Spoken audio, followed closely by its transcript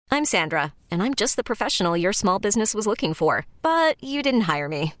I'm Sandra, and I'm just the professional your small business was looking for. But you didn't hire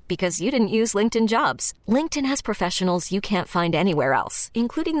me because you didn't use LinkedIn Jobs. LinkedIn has professionals you can't find anywhere else,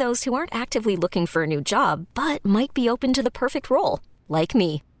 including those who aren't actively looking for a new job, but might be open to the perfect role, like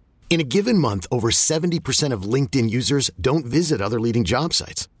me. In a given month, over 70% of LinkedIn users don't visit other leading job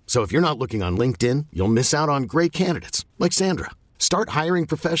sites. So if you're not looking on LinkedIn, you'll miss out on great candidates like Sandra. Start hiring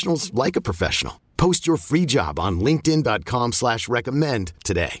professionals like a professional. Post your free job on linkedin.com/recommend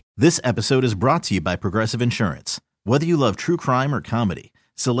today. This episode is brought to you by Progressive Insurance. Whether you love true crime or comedy,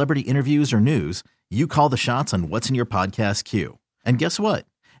 celebrity interviews or news, you call the shots on what's in your podcast queue. And guess what?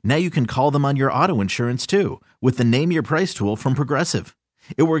 Now you can call them on your auto insurance too with the Name Your Price tool from Progressive.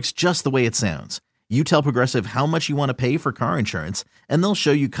 It works just the way it sounds. You tell Progressive how much you want to pay for car insurance, and they'll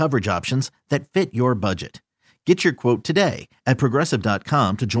show you coverage options that fit your budget. Get your quote today at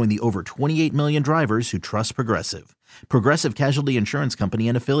Progressive.com to join the over 28 million drivers who trust Progressive. Progressive Casualty Insurance Company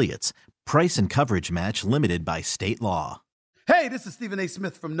and Affiliates. Price and coverage match limited by state law. Hey, this is Stephen A.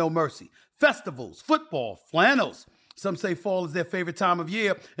 Smith from No Mercy. Festivals, football, flannels. Some say fall is their favorite time of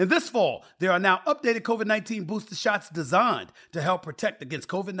year. And this fall, there are now updated COVID-19 booster shots designed to help protect against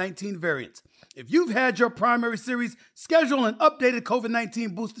COVID-19 variants. If you've had your primary series, schedule an updated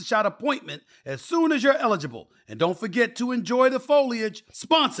COVID-19 booster shot appointment as soon as you're eligible. And don't forget to enjoy the foliage.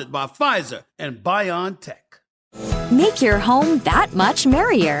 Sponsored by Pfizer and BioNTech. Make your home that much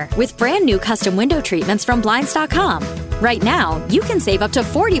merrier with brand new custom window treatments from Blinds.com. Right now, you can save up to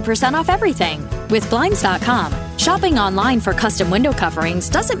 40% off everything. With Blinds.com, shopping online for custom window coverings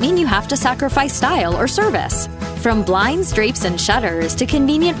doesn't mean you have to sacrifice style or service. From blinds, drapes, and shutters to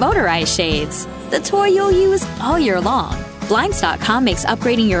convenient motorized shades, the toy you'll use all year long. Blinds.com makes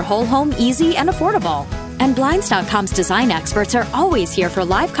upgrading your whole home easy and affordable. And Blinds.com's design experts are always here for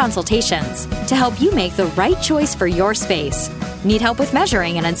live consultations to help you make the right choice for your space. Need help with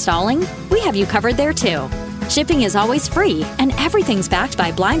measuring and installing? We have you covered there too. Shipping is always free, and everything's backed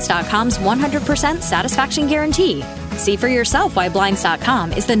by Blinds.com's 100% satisfaction guarantee. See for yourself why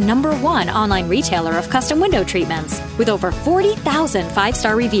Blinds.com is the #1 online retailer of custom window treatments with over 40,000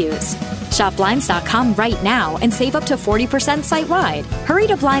 five-star reviews. Shop Blinds.com right now and save up to 40% site-wide. Hurry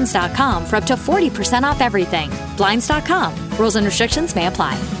to Blinds.com for up to 40% off everything. Blinds.com. Rules and restrictions may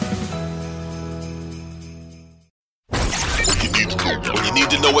apply. When you need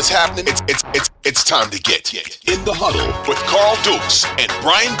to know what's happening, it's time to get in the huddle with Carl Dukes and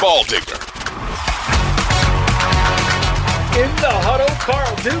Brian Baldinger. In the huddle,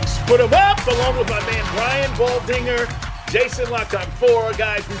 Carl Dukes put him up along with my man Brian Baldinger. Jason Locked on 4.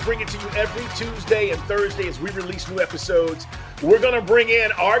 Guys, we bring it to you every Tuesday and Thursday as we release new episodes. We're going to bring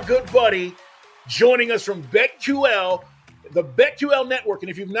in our good buddy joining us from BetQL, the BetQL network. And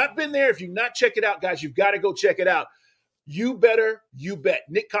if you've not been there, if you've not checked it out, guys, you've got to go check it out. You better, you bet.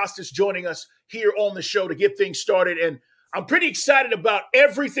 Nick Costas joining us here on the show to get things started. And I'm pretty excited about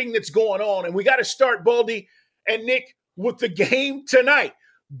everything that's going on. And we got to start, Baldy and Nick, with the game tonight.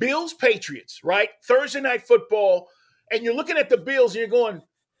 Bills-Patriots, right? Thursday Night Football. And you're looking at the Bills and you're going,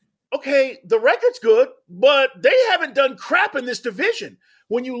 okay, the record's good, but they haven't done crap in this division.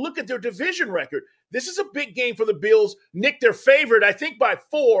 When you look at their division record, this is a big game for the Bills. Nick, they're favored, I think, by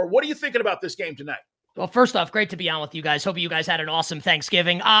 4. What are you thinking about this game tonight? Well, first off, great to be on with you guys. Hope you guys had an awesome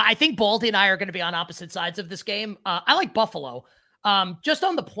Thanksgiving. I think Baldy and I are going to be on opposite sides of this game. I like Buffalo. Just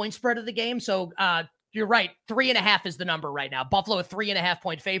on the point spread of the game. So you're right. 3.5 is the number right now. Buffalo a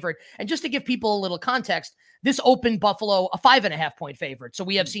 3.5-point favorite. And just to give people a little context, this opened Buffalo a 5.5-point favorite. So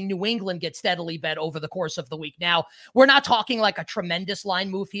we have seen New England get steadily bet over the course of the week. Now, we're not talking like a tremendous line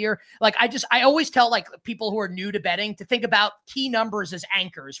move here. Like I always tell like people who are new to betting to think about key numbers as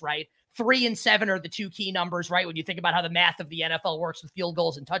anchors, right? 3 and 7 are the two key numbers, right? When you think about how the math of the NFL works with field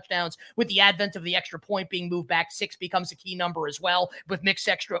goals and touchdowns, with the advent of the extra point being moved back, 6 becomes a key number as well with missed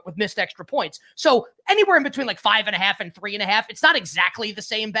extra points. So anywhere in between like 5.5 and 3.5, it's not exactly the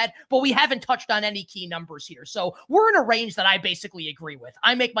same bet, but we haven't touched on any key numbers here. So we're in a range that I basically agree with.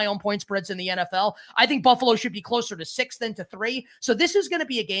 I make my own point spreads in the NFL. I think Buffalo should be closer to 6 than to 3. So this is going to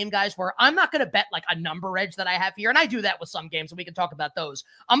be a game, guys, where I'm not going to bet like a number edge that I have here. And I do that with some games and we can talk about those.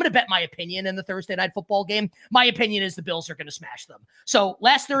 I'm going to bet my opinion in the Thursday Night Football game. My opinion is the Bills are going to smash them. So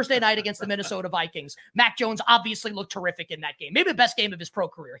last Thursday night against the Minnesota Vikings, Mac Jones obviously looked terrific in that game. Maybe the best game of his pro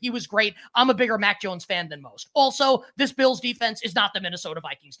career. He was great. I'm a bigger Mac Jones fan than most. Also, this Bills defense is not the Minnesota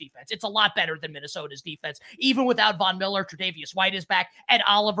Vikings defense. It's a lot better than Minnesota's defense. Even without Von Miller, Tre'Davious White is back. Ed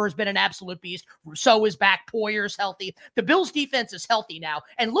Oliver has been an absolute beast. Rousseau is back. Poyer's healthy. The Bills defense is healthy now.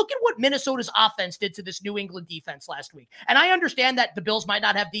 And look at what Minnesota's offense did to this New England defense last week. And I understand that the Bills might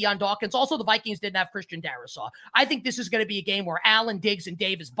not have Deion Dawkins Dawkins. Also, the Vikings didn't have Christian Darrisaw. I think this is going to be a game where Allen, Diggs, and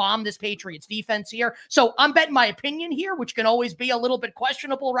Davis bomb this Patriots defense here. So I'm betting my opinion here, which can always be a little bit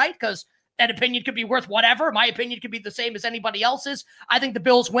questionable, right? Because that opinion could be worth whatever. My opinion could be the same as anybody else's. I think the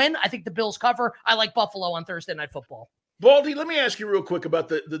Bills win. I think the Bills cover. I like Buffalo on Thursday Night Football. Baldy, let me ask you real quick about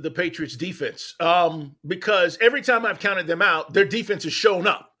the Patriots defense, because every time I've counted them out, their defense has shown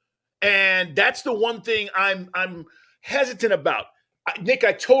up. And that's the one thing I'm hesitant about. Nick,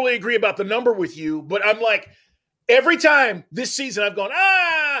 I totally agree about the number with you, but I'm like, every time this season I've gone,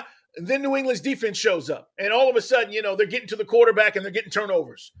 and then New England's defense shows up. And all of a sudden, they're getting to the quarterback and they're getting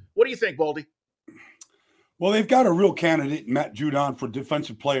turnovers. What do you think, Baldy? Well, they've got a real candidate, Matt Judon, for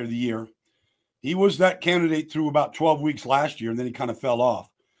Defensive Player of the Year. He was that candidate through about 12 weeks last year, and then he kind of fell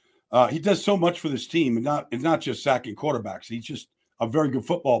off. He does so much for this team, and not just sacking quarterbacks. He's just a very good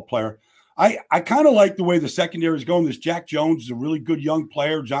football player. I kind of like the way the secondary is going. This Jack Jones is a really good young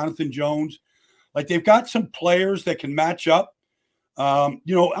player, Jonathan Jones. Like, they've got some players that can match up. I'm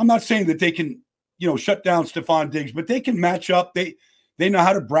not saying that they can, shut down Stephon Diggs, but they can match up. They know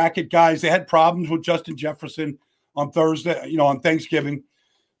how to bracket guys. They had problems with Justin Jefferson on Thursday, on Thanksgiving.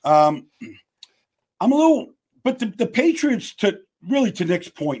 I'm a little, but the Patriots, to Nick's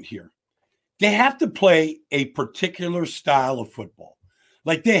point here, they have to play a particular style of football.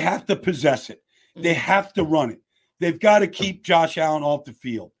 Like, they have to possess it. They have to run it. They've got to keep Josh Allen off the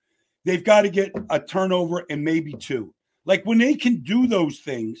field. They've got to get a turnover and maybe two. Like, when they can do those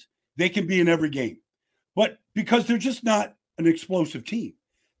things, they can be in every game. But because they're just not an explosive team,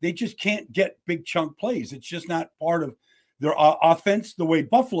 they just can't get big chunk plays. It's just not part of their offense the way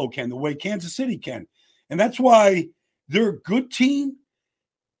Buffalo can, the way Kansas City can. And that's why they're a good team,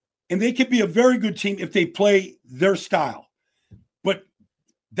 and they could be a very good team if they play their style. But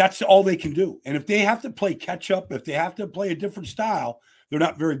that's all they can do. And if they have to play catch up, if they have to play a different style, they're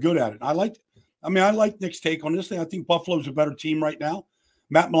not very good at it. I like Nick's take on this thing. I think Buffalo's a better team right now.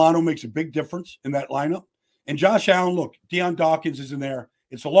 Matt Milano makes a big difference in that lineup. And Josh Allen, look, Deion Dawkins is in there.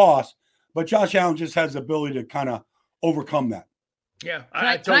 It's a loss, but Josh Allen just has the ability to kind of overcome that. Yeah,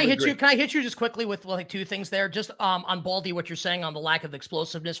 Can I hit you just quickly with like two things there? Just on Baldy, what you're saying on the lack of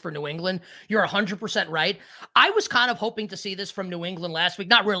explosiveness for New England. You're 100% right. I was kind of hoping to see this from New England last week.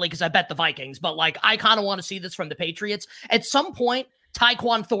 Not really, because I bet the Vikings, but like I kind of want to see this from the Patriots. At some point,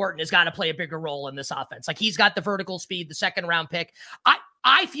 Tyquan Thornton has got to play a bigger role in this offense. Like, he's got the vertical speed, the second round pick.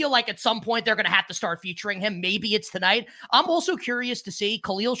 I feel like at some point they're going to have to start featuring him. Maybe it's tonight. I'm also curious to see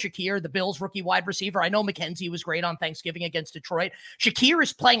Khalil Shakir, the Bills rookie wide receiver. I know McKenzie was great on Thanksgiving against Detroit. Shakir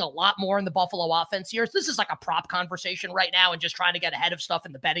is playing a lot more in the Buffalo offense here. So this is like a prop conversation right now and just trying to get ahead of stuff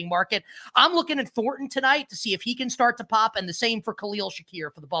in the betting market. I'm looking at Thornton tonight to see if he can start to pop, and the same for Khalil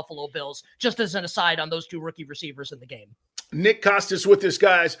Shakir for the Buffalo Bills, just as an aside on those two rookie receivers in the game. Nick Costas with us,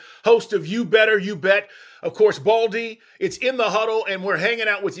 guys, host of You Better You Bet. Of course, Baldy, it's In the Huddle, and we're hanging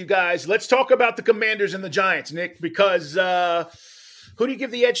out with you guys. Let's talk about the Commanders and the Giants, Nick, because who do you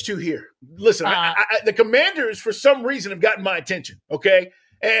give the edge to here? Listen, the Commanders, for some reason, have gotten my attention, okay?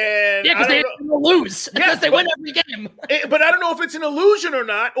 And yeah, because they lose. Because they win every game. But I don't know if it's an illusion or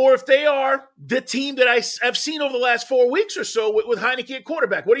not, or if they are the team that I've seen over the last 4 weeks or so with Heineke at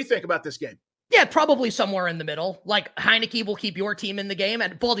quarterback. What do you think about this game? Yeah, probably somewhere in the middle. Like, Heineke will keep your team in the game.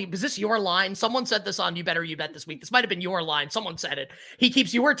 And Baldy, was this your line? Someone said this on You Better You Bet this week. This might have been your line. Someone said it. He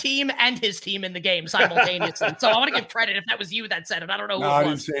keeps your team and his team in the game simultaneously. So I want to give credit if that was you that said it. I don't know who it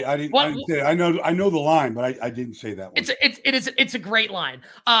was. I didn't say it. I know the line, but I didn't say that one. It's a great line.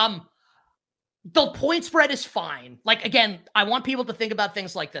 The point spread is fine. Like, again, I want people to think about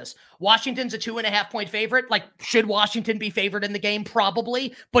things like this. Washington's a 2.5-point favorite. Like, should Washington be favored in the game?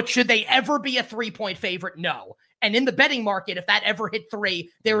 Probably. But should they ever be a 3-point favorite? No. And in the betting market, if that ever hit 3,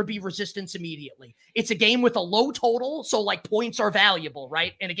 there would be resistance immediately. It's a game with a low total, so like points are valuable,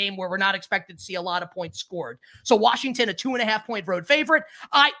 right? In a game where we're not expected to see a lot of points scored. So Washington, a 2.5-point road favorite.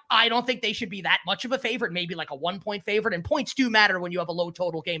 I don't think they should be that much of a favorite, maybe like a 1-point favorite. And points do matter when you have a low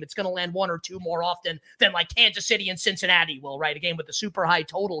total game. It's going to land 1 or 2 more often than like Kansas City and Cincinnati will, right? A game with a super high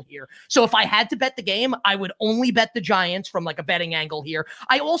total here. So if I had to bet the game, I would only bet the Giants from like a betting angle here.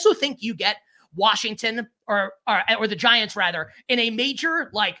 I also think you get Washington or the Giants rather in a major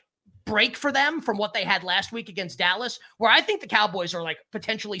like break for them from what they had last week against Dallas, where I think the Cowboys are like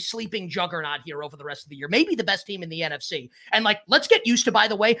potentially sleeping juggernaut here over the rest of the year, maybe the best team in the NFC. And like, let's get used to, by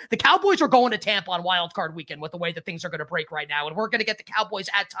the way, the Cowboys are going to Tampa on Wild Card Weekend with the way that things are going to break right now. And we're going to get the Cowboys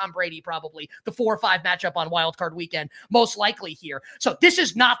at Tom Brady, probably the 4 or 5 matchup on Wild Card Weekend, most likely here. So this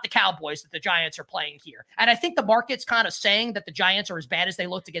is not the Cowboys that the Giants are playing here. And I think the market's kind of saying that the Giants are as bad as they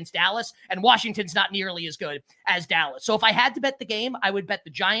looked against Dallas, and Washington's not nearly as good as Dallas. So if I had to bet the game, I would bet the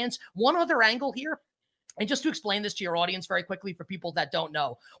Giants. One other angle here, and just to explain this to your audience very quickly for people that don't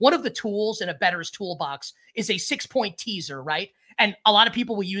know, one of the tools in a bettor's toolbox is a 6-point teaser, right? And a lot of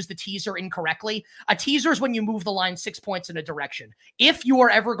people will use the teaser incorrectly. A teaser is when you move the line 6 points in a direction. If you are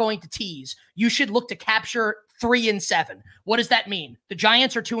ever going to tease, you should look to capture 3 and 7. What does that mean? The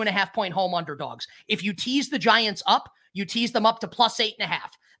Giants are 2.5-point home underdogs. If you tease the Giants up, you tease them up to plus 8.5.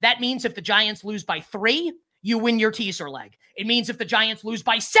 That means if the Giants lose by 3, you win your teaser leg. It means if the Giants lose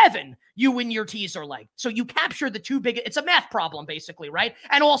by 7, you win your teaser leg. So you capture the two big, it's a math problem basically, right?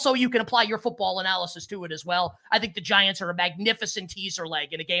 And also you can apply your football analysis to it as well. I think the Giants are a magnificent teaser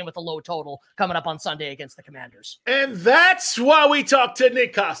leg in a game with a low total coming up on Sunday against the Commanders. And that's why we talked to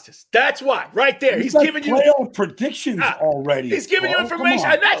Nick Costas. That's why, right there. He's giving you playoff predictions already. He's giving you information.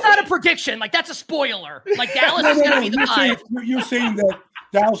 That's not a prediction. Like, that's a spoiler. Like, Dallas is going to be the 5. You're saying that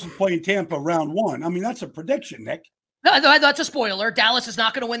Dallas is playing Tampa round 1. I mean, that's a prediction, Nick. No, that's a spoiler. Dallas is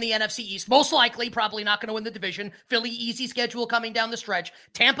not going to win the NFC East. Most likely, probably not going to win the division. Philly, easy schedule coming down the stretch.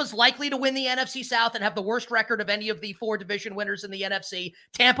 Tampa's likely to win the NFC South and have the worst record of any of the 4 division winners in the NFC.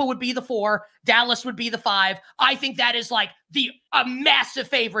 Tampa would be the 4. Dallas would be the 5. I think that is like a massive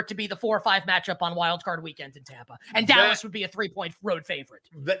favorite to be the 4 or 5 matchup on Wild Card weekend in Tampa. And Dallas would be a 3-point road favorite.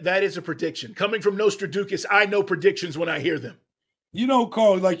 That is a prediction. Coming from Nostraducus, I know predictions when I hear them. You know,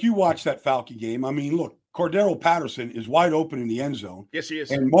 Carl, like you watched that Falcon game. I mean, look, Cordero Patterson is wide open in the end zone. Yes, he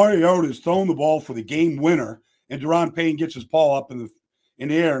is. And Mariota is throwing the ball for the game winner, and Deron Payne gets his paw up in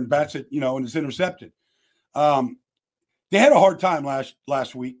the air and bats it, and it's intercepted. They had a hard time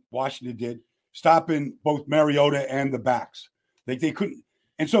last week, Washington did, stopping both Mariota and the backs. They couldn't.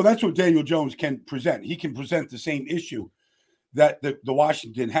 And so that's what Daniel Jones can present. He can present the same issue that the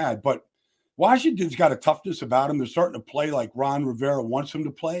Washington had. But Washington's got a toughness about him. They're starting to play like Ron Rivera wants them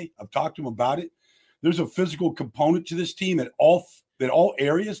to play. I've talked to him about it. There's a physical component to this team at all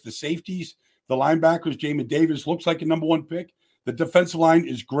areas. The safeties, the linebackers, Jamin Davis looks like a number 1 pick. The defensive line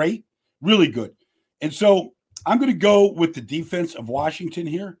is great, really good. And so I'm going to go with the defense of Washington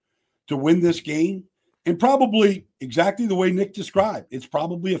here to win this game, and probably exactly the way Nick described. It's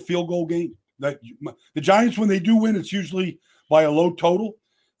probably a field goal game. The Giants, when they do win, it's usually by a low total.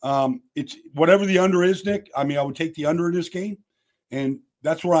 It's whatever the under is, Nick. I mean, I would take the under in this game, and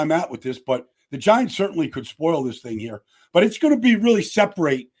that's where I'm at with this. But the Giants certainly could spoil this thing here. But it's going to be really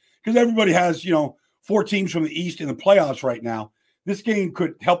separate because everybody has, 4 teams from the East in the playoffs right now. This game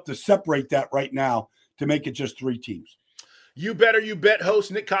could help to separate that right now to make it just 3 teams. You better, you bet.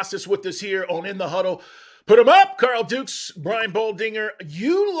 Host Nick Costas with us here on In the Huddle. Put him up, Carl Dukes, Brian Baldinger.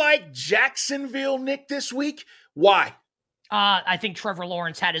 You like Jacksonville, Nick, this week? Why? I think Trevor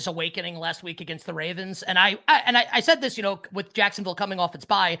Lawrence had his awakening last week against the Ravens. And I said this, with Jacksonville coming off its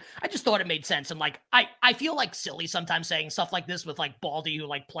bye, I just thought it made sense. And I feel like silly sometimes saying stuff like this with Baldy,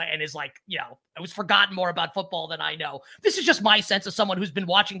 who play and is I was forgotten more about football than I know. This is just my sense of someone who's been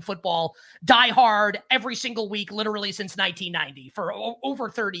watching football die hard every single week, literally since 1990 for over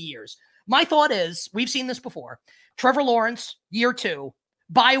 30 years. My thought is, we've seen this before. Trevor Lawrence, year 2,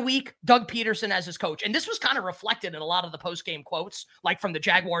 bye week, Doug Peterson as his coach. And this was kind of reflected in a lot of the post-game quotes, from the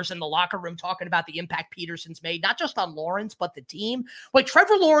Jaguars in the locker room talking about the impact Peterson's made, not just on Lawrence, but the team.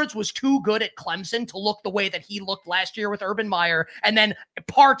 Trevor Lawrence was too good at Clemson to look the way that he looked last year with Urban Meyer and then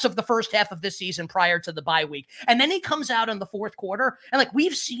parts of the first half of this season prior to the bye week. And then he comes out in the fourth quarter, and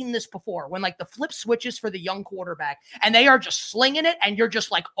we've seen this before, when the flip switches for the young quarterback and they are just slinging it, and you're just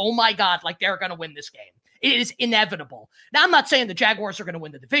oh my God, they're going to win this game. It is inevitable. Now, I'm not saying the Jaguars are going to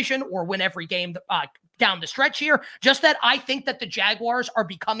win the division or win every game down the stretch here, just that I think that the Jaguars are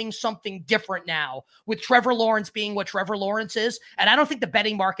becoming something different now with Trevor Lawrence being what Trevor Lawrence is, and I don't think the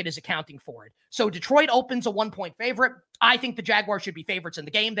betting market is accounting for it. So Detroit opens a 1-point favorite. I think the Jaguars should be favorites in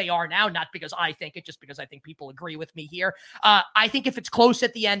the game. They are now, not because I think it, just because I think people agree with me here. I think if it's close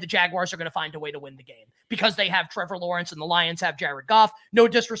at the end, the Jaguars are going to find a way to win the game because they have Trevor Lawrence and the Lions have Jared Goff. No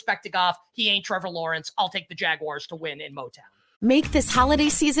disrespect to Goff. He ain't Trevor Lawrence. I'll take the Jaguars to win in Motown. Make this holiday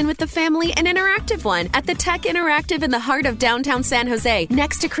season with the family an interactive one at the Tech Interactive in the heart of downtown San Jose,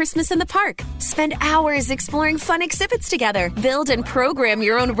 next to Christmas in the Park. Spend hours exploring fun exhibits together. Build and program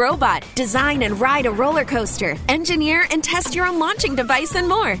your own robot. Design and ride a roller coaster. Engineer and test your own launching device and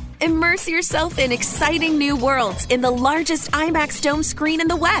more. Immerse yourself in exciting new worlds in the largest IMAX dome screen in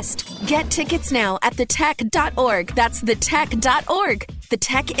the West. Get tickets now at thetech.org. That's thetech.org. The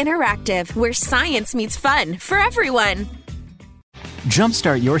Tech Interactive, where science meets fun for everyone.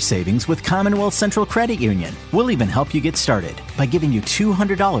 Jumpstart your savings with Commonwealth Central Credit Union. We'll even help you get started by giving you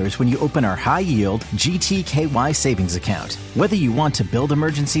 $200 when you open our high-yield GTKY savings account. Whether you want to build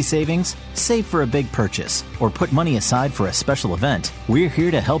emergency savings, save for a big purchase, or put money aside for a special event, we're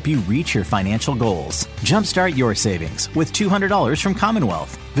here to help you reach your financial goals. Jumpstart your savings with $200 from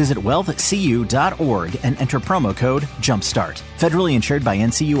Commonwealth. Visit wealthcu.org and enter promo code JUMPSTART. Federally insured by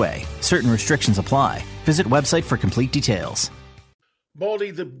NCUA. Certain restrictions apply. Visit website for complete details.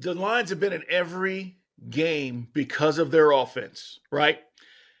 Baldy, the Lions have been in every game because of their offense, right?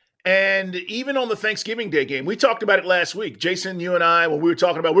 And even on the Thanksgiving Day game, we talked about it last week. Jason, you and I, when we were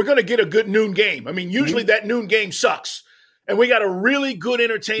talking about, we're going to get a good noon game. I mean, usually that noon game sucks. And we got a really good,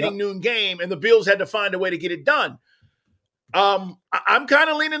 entertaining noon game, and the Bills had to find a way to get it done. I'm kind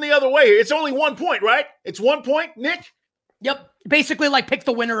of leaning the other way here. It's only 1 point, right? It's 1 point, Nick? Yep. Basically, like, pick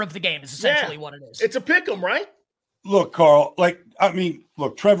the winner of the game is essentially what it is. It's a pick 'em, right? Look, Carl,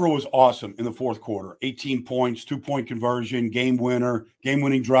 Trevor was awesome in the fourth quarter. 18 points, 2-point conversion, game winner,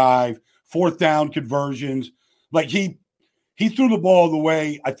 game-winning drive, fourth down conversions. Like, he threw the ball the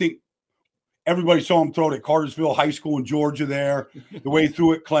way I think everybody saw him throw it at Cartersville High School in Georgia there, the way he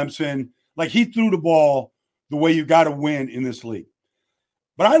threw it at Clemson. Like, he threw the ball the way you got to win in this league.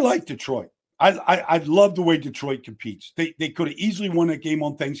 But I like Detroit. I love the way Detroit competes. They could have easily won that game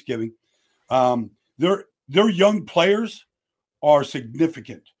on Thanksgiving. Their young players are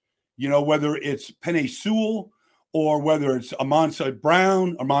significant, whether it's Penei Sewell or whether it's Amon-Ra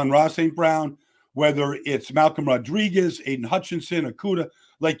St. Brown, whether it's Malcolm Rodriguez, Aiden Hutchinson, Okudah.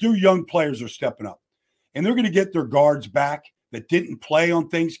 Like, their young players are stepping up. And they're going to get their guards back that didn't play on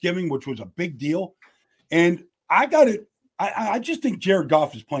Thanksgiving, which was a big deal. And I just think Jared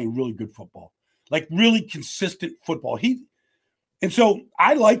Goff is playing really good football, like really consistent football. And so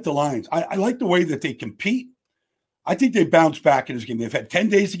I like the Lions. I like the way that they compete. I think they bounce back in this game. They've had 10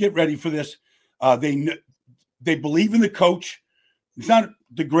 days to get ready for this. They believe in the coach. It's not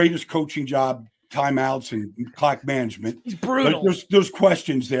the greatest coaching job, timeouts and clock management. He's brutal. There's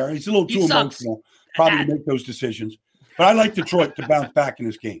questions there. He's a little too emotional probably to make those decisions. But I like Detroit to bounce back in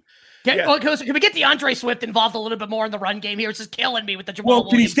this game. Can we get DeAndre Swift involved a little bit more in the run game here? It's just killing me with the Jamal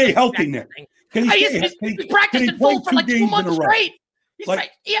Williams. Can he stay healthy, Nick? He's practiced in full for like 2 months straight. He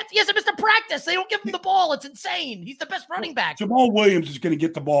hasn't missed a practice. They don't give him the ball. It's insane. He's the best running back. Jamal Williams is going to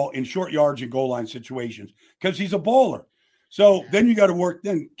get the ball in short yards and goal line situations because he's a baller. So then you got to work.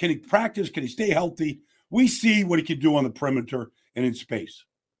 Then can he practice? Can he stay healthy? We see what he can do on the perimeter and in space.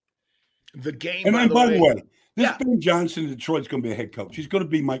 The game. And by the way, this Ben Johnson in Detroit's going to be a head coach. He's going to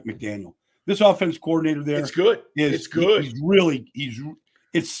be Mike McDaniel. This offense coordinator there. It's good. It's good.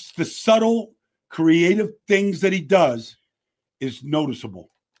 It's the subtle, creative things that he does is noticeable.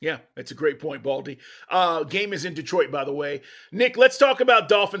 Yeah, that's a great point, Baldy. Game is in Detroit, by the way. Nick, let's talk about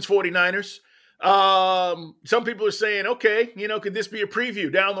Dolphins 49ers. Some people are saying, okay, could this be a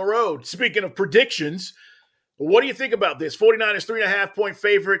preview down the road? Speaking of predictions, what do you think about this? 49ers 3.5-point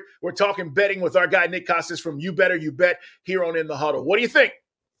favorite. We're talking betting with our guy Nick Costas from You Better You Bet here on In the Huddle. What do you think?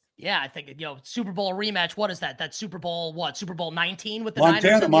 Yeah, I think, Super Bowl rematch. What is that? That's Super Bowl, Super Bowl 19 with the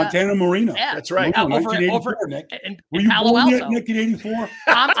Montana Marino. Yeah, that's right. Over Nick. Were you Palo born Alto. Yet, Nick, in 84?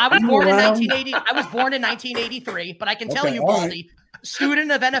 I was born in 1980. I was born in 1983, but I can tell you, Baldy,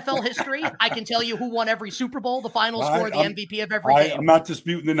 student of NFL history, I can tell you who won every Super Bowl, the final score, the MVP of every game. I'm not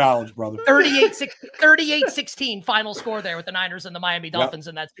disputing the knowledge, brother. 38-16 final score there with the Niners and the Miami Dolphins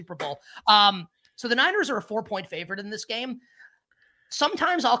in that Super Bowl. So the Niners are a 4-point favorite in this game.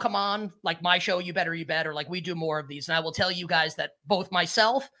 Sometimes I'll come on like my show, You Better You Bet, or like we do more of these. And I will tell you guys that both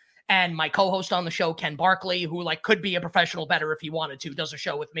myself and my co-host on the show, Ken Barkley, who could be a professional bettor if he wanted to, does a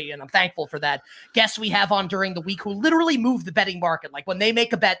show with me. And I'm thankful for that. Guests we have on during the week who literally move the betting market. Like when they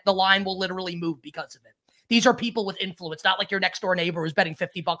make a bet, the line will literally move because of it. These are people with influence, not like your next door neighbor who's betting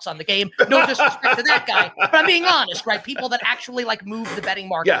 $50 on the game. No disrespect to that guy, but I'm being honest, right? People that actually move the betting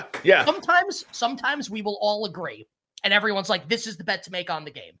market. Yeah. Sometimes we will all agree. And everyone's like, this is the bet to make on the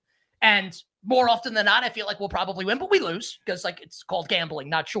game. And more often than not, I feel like we'll probably win, but we lose because it's called gambling,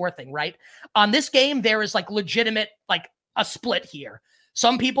 not sure thing, right? On this game, there is legitimate, a split here.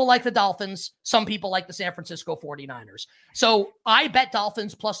 Some people like the Dolphins. Some people like the San Francisco 49ers. So I bet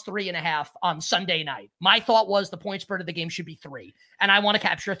Dolphins plus 3.5 on Sunday night. My thought was the point spread of the game should be 3. And I want to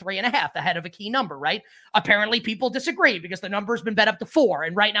capture 3.5 ahead of a key number, right? Apparently people disagree because the number's been bet up to 4.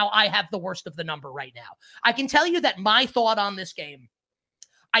 And right now I have the worst of the number right now. I can tell you that my thought on this game,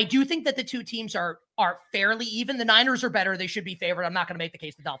 I do think that the two teams are are fairly even. The Niners are better. They should be favored. I'm not going to make the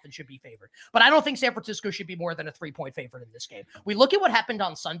case the Dolphins should be favored. But I don't think San Francisco should be more than a 3-point favorite in this game. We look at what happened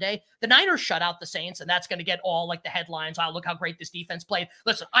on Sunday. The Niners shut out the Saints, and that's going to get all like the headlines. Oh, look how great this defense played.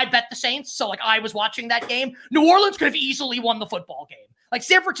 Listen, I bet the Saints. So like I was watching that game. New Orleans could have easily won the football game. Like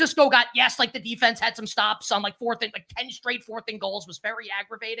San Francisco got, yes, like the defense had some stops on like 10 straight fourth and goals was very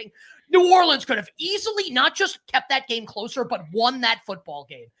aggravating. New Orleans could have easily not just kept that game closer, but won that football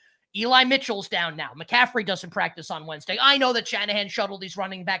game. Eli Mitchell's down now. McCaffrey doesn't practice on Wednesday. I know that Shanahan shuttled these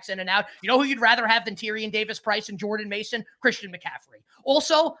running backs in and out. You know who you'd rather have than Tyrion Davis-Price and Jordan Mason? Christian McCaffrey.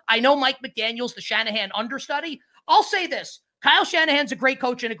 Also, I know Mike McDaniel's the Shanahan understudy. I'll say this. Kyle Shanahan's a great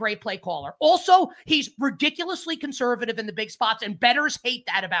coach and a great play caller. Also, he's ridiculously conservative in the big spots, and bettors hate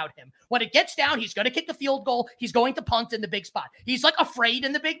that about him. When it gets down, he's going to kick the field goal. He's going to punt in the big spot. He's like afraid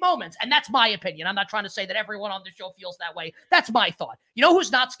in the big moments, and that's my opinion. I'm not trying to say that everyone on the show feels that way. That's my thought. You know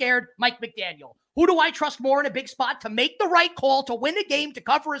who's not scared? Mike McDaniel. Who do I trust more in a big spot to make the right call, to win a game, to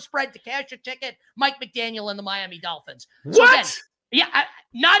cover a spread, to cash a ticket? Mike McDaniel and the Miami Dolphins. So What? again, yeah,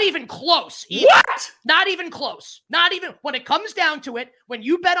 not even close. What? Not even close. Not even when it comes down to it, when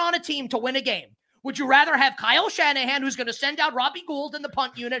you bet on a team to win a game, would you rather have Kyle Shanahan, who's going to send out Robbie Gould in the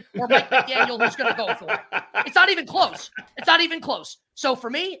punt unit, or Mike McDaniel, who's going to go for it? It's not even close. It's not even close. So for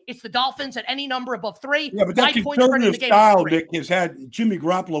me, it's the Dolphins at any number above 3. Yeah, but that conservative style, Nick, has had Jimmy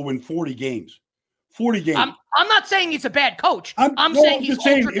Garoppolo win 40 games. 40 games. I'm not saying he's a bad coach. I'm saying he's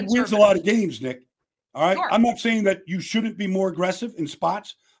saying it wins a lot of games, Nick. All right. Sure. I'm not saying that you shouldn't be more aggressive in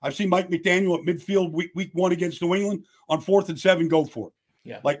spots. I've seen Mike McDaniel at midfield week 1 against New England on 4th and 7 go for it.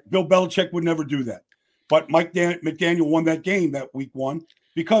 Yeah. Like Bill Belichick would never do that. But Mike McDaniel won that game that week 1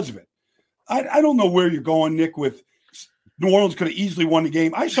 because of it. I don't know where you're going, Nick, with New Orleans could have easily won the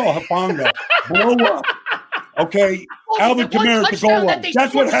game. I saw Hufanga blow up. Okay. Alvin Kamara at the goal line.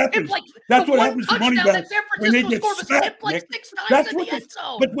 That's what happens. That's what happens to money backs when they get smacked, Nick. That's what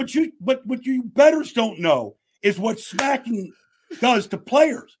what you bettors don't know is what smacking does to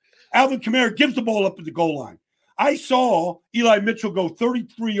players. Alvin Kamara gives the ball up at the goal line. I saw Eli Mitchell go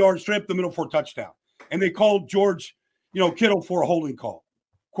 33 yards straight up the middle for a touchdown. And they called George, Kittle for a holding call.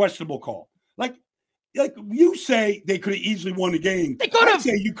 Questionable call. Like you say they could have easily won the game. They could have. I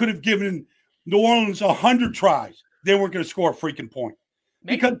say you could have given New Orleans 100 tries. They weren't going to score a freaking point.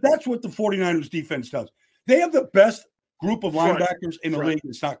 Maybe. Because that's what the 49ers defense does. They have the best group of linebackers in the league.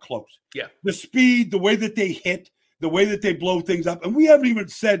 It's not close. Yeah. The speed, the way that they hit, the way that they blow things up. And we haven't even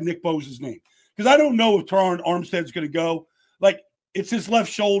said Nick Bosa's name. Because I don't know if Teron Armstead's going to go. Like, it's his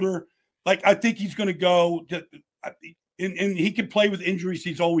left shoulder. Like, I think he's going to go. And he can play with injuries.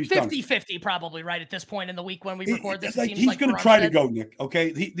 He's always 50-50 probably right at this point in the week when we record this. He's going to try to go, Nick,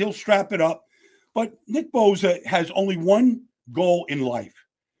 okay? He'll strap it up. But Nick Bosa has only one goal in life.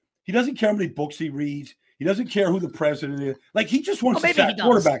 He doesn't care how many books he reads. He doesn't care who the president is. Like, he just wants to sack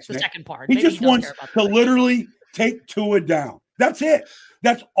quarterbacks, the Nick. second part. He just wants to literally take Tua down. That's it.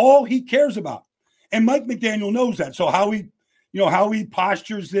 That's all he cares about. And Mike McDaniel knows that. So how he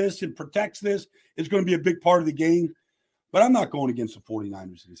postures this and protects this is going to be a big part of the game. But I'm not going against the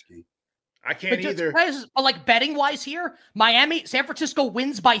 49ers in this game. I can't either. But like betting wise here, San Francisco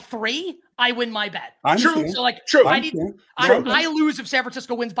wins by 3. I win my bet. True. So like, true. I lose if San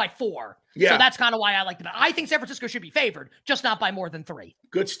Francisco wins by 4. Yeah. So that's kind of why I like the bet. I think San Francisco should be favored, just not by more than 3.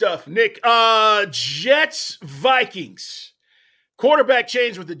 Good stuff, Nick. Jets, Vikings. Quarterback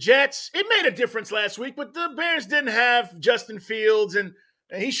change with the Jets. It made a difference last week, but the Bears didn't have Justin Fields, and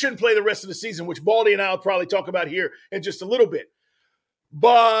he shouldn't play the rest of the season, which Baldy and I will probably talk about here in just a little bit.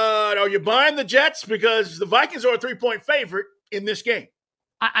 But are you buying the Jets? Because the Vikings are a 3-point favorite in this game.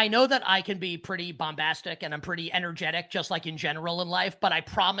 I know that I can be pretty bombastic and I'm pretty energetic, just like in general in life, but I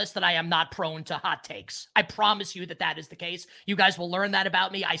promise that I am not prone to hot takes. I promise you that is the case. You guys will learn that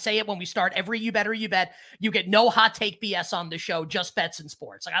about me. I say it when we start every You Bet or You Bet. You get no hot take BS on the show, just bets and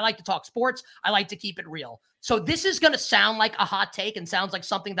sports. Like, I like to talk sports. I like to keep it real. So this is going to sound like a hot take and sounds like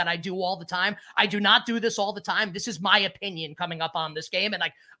something that I do all the time. I do not do this all the time. This is my opinion coming up on this game. And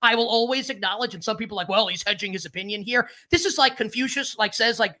I will always acknowledge, and some people are like, well, he's hedging his opinion here. This is like Confucius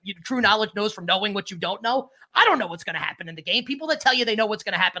says, true knowledge knows from knowing what you don't know. I don't know what's going to happen in the game. People that tell you they know what's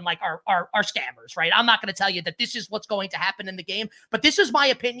going to happen are scammers, right? I'm not going to tell you that this is what's going to happen in the game, but this is my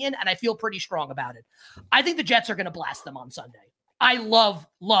opinion, and I feel pretty strong about it. I think the Jets are going to blast them on Sunday. I love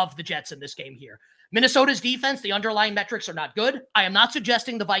the Jets in this game here. Minnesota's defense, the underlying metrics are not good. I am not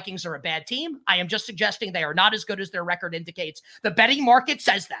suggesting the Vikings are a bad team. I am just suggesting they are not as good as their record indicates. The betting market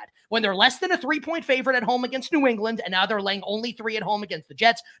says that. When they're less than a 3-point favorite at home against New England, and now they're laying only 3 at home against the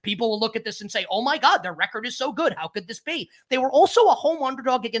Jets, people will look at this and say, oh my God, their record is so good. How could this be? They were also a home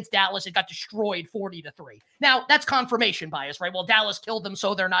underdog against Dallas and got destroyed 40-3. Now, that's confirmation bias, right? Well, Dallas killed them,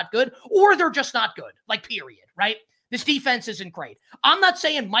 so they're not good, or they're just not good, like period, right? This defense isn't great. I'm not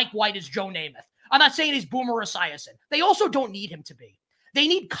saying Mike White is Joe Namath. I'm not saying he's Boomer Esiason. They also don't need him to be. They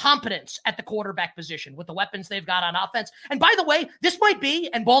need competence at the quarterback position with the weapons they've got on offense. And by the way, this might be,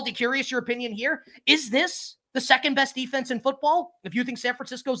 and Baldy, curious your opinion here, is this the second best defense in football? If you think San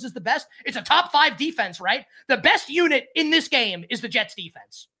Francisco's is the best, it's a top 5 defense, right? The best unit in this game is the Jets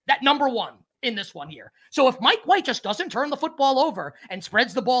defense. That number 1 in this one here. So if Mike White just doesn't turn the football over and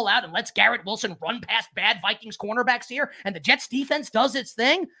spreads the ball out and lets Garrett Wilson run past bad Vikings cornerbacks here, and the Jets defense does its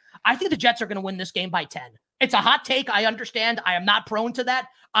thing, I think the Jets are going to win this game by 10. It's a hot take. I understand. I am not prone to that.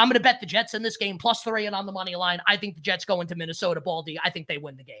 I'm going to bet the Jets in this game +3 and on the money line. I think the Jets go into Minnesota. Baldy, I think they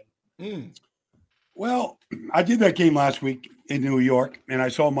win the game. Well, I did that game last week in New York, and I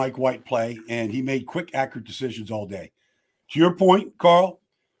saw Mike White play, and he made quick, accurate decisions all day. To your point, Carl,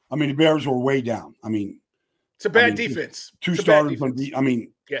 I mean, the Bears were way down. I mean, it's a bad defense. 2 starters.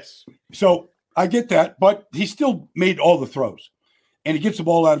 Yes. So I get that, but he still made all the throws. And he gets the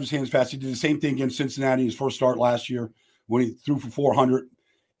ball out of his hands fast. He did the same thing against Cincinnati in his first start last year when he threw for 400.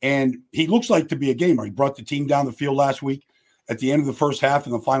 And he looks like to be a gamer. He brought the team down the field last week at the end of the first half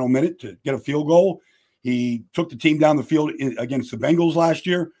in the final minute to get a field goal. He took the team down the field against the Bengals last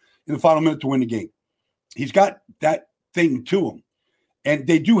year in the final minute to win the game. He's got that thing to him. And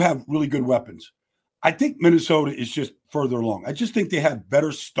they do have really good weapons. I think Minnesota is just further along. I just think they have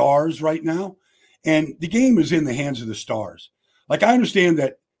better stars right now. And the game is in the hands of the stars. Like, I understand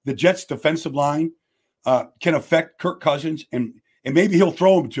that the Jets' defensive line can affect Kirk Cousins, and maybe he'll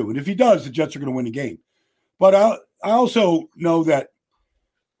throw him to. And if he does, the Jets are going to win the game. But I also know that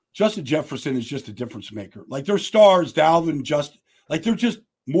Justin Jefferson is just a difference maker. Like, their stars, Dalvin, they're just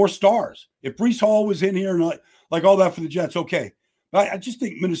more stars. If Breece Hall was in here and like all that for the Jets, okay. But I just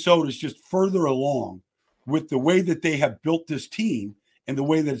think Minnesota is just further along with the way that they have built this team and the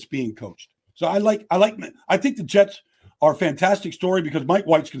way that it's being coached. So I think the Jets are a fantastic story because Mike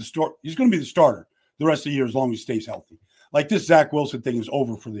White's going to start. He's going to be the starter the rest of the year as long as he stays healthy. Like, this Zach Wilson thing is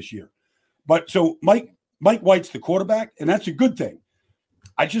over for this year. But so Mike White's the quarterback, and that's a good thing.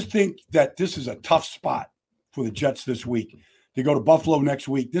 I just think that this is a tough spot for the Jets this week. They go to Buffalo next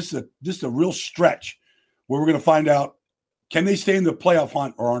week. This is a real stretch where we're going to find out, can they stay in the playoff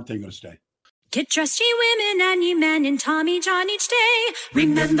hunt or aren't they going to stay? Get dressed, ye women, and ye men in Tommy John each day.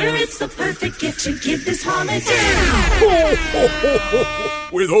 Remember, it's the perfect gift to give this holiday. Ho, ho, ho, ho, ho.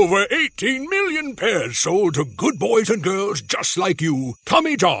 With over 18 million pairs sold to good boys and girls just like you,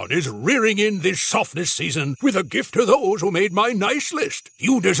 Tommy John is rearing in this softness season with a gift to those who made my nice list.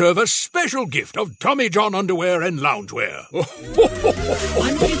 You deserve a special gift of Tommy John underwear and loungewear.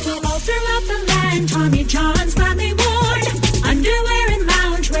 One people all throughout the land, Tommy John's gladly worn. Underwear and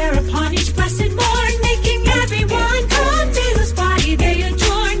loungewear upon each blessed morn, making everyone come feel his body they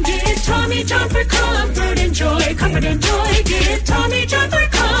adorn. Give Tommy John for comfort and joy, comfort and joy. Give Tommy John for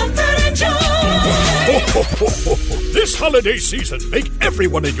comfort and joy. This holiday season, make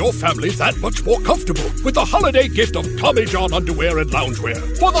everyone in your family that much more comfortable with the holiday gift of Tommy John underwear and loungewear.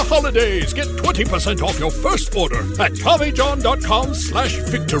 For the holidays, get 20% off your first order at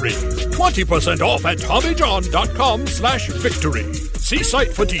TommyJohn.com/victory. 20% off at TommyJohn.com/victory. See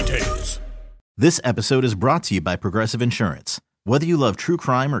site for details. This episode is brought to you by Progressive Insurance. Whether you love true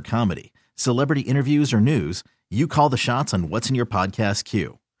crime or comedy, celebrity interviews or news, you call the shots on what's in your podcast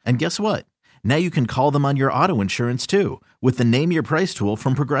queue. And guess what? Now you can call them on your auto insurance too with the Name Your Price tool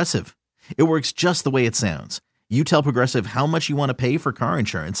from Progressive. It works just the way it sounds. You tell Progressive how much you want to pay for car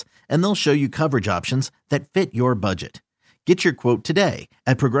insurance, and they'll show you coverage options that fit your budget. Get your quote today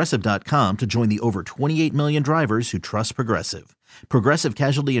at Progressive.com to join the over 28 million drivers who trust Progressive. Progressive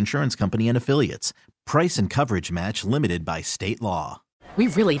Casualty Insurance Company and Affiliates. Price and coverage match limited by state law. We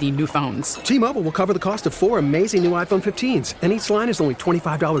really need new phones. T-Mobile will cover the cost of 4 amazing new iPhone 15s, and each line is only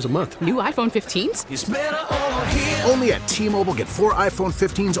 $25 a month. New iPhone 15s? It's better over here. Only at T-Mobile, get 4 iPhone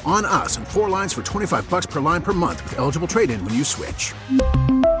 15s on us and 4 lines for $25 per line per month with eligible trade-in when you switch.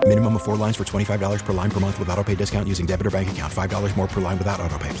 Minimum of 4 lines for $25 per line per month with autopay discount using debit or bank account. $5 more per line without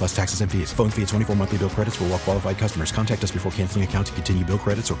autopay, plus taxes and fees. Phone fee at 24 monthly bill credits for well-qualified customers. Contact us before canceling account to continue bill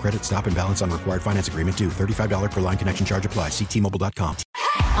credits or credit stop and balance on required finance agreement due. $35 per line connection charge applies. See T-Mobile.com.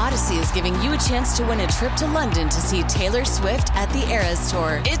 Odyssey is giving you a chance to win a trip to London to see Taylor Swift at the Eras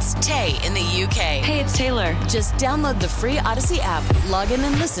Tour. It's Tay in the UK. Hey, it's Taylor. Just download the free Odyssey app, log in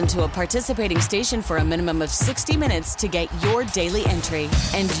and listen to a participating station for a minimum of 60 minutes to get your daily entry.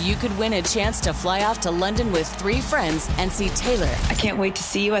 And you could win a chance to fly off to London with 3 friends and see Taylor. I can't wait to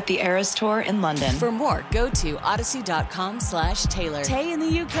see you at the Eras Tour in London. For more, go to odyssey.com/Taylor. Tay in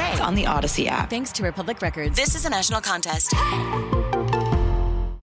the UK. It's on the Odyssey app. Thanks to Republic Records. This is a national contest.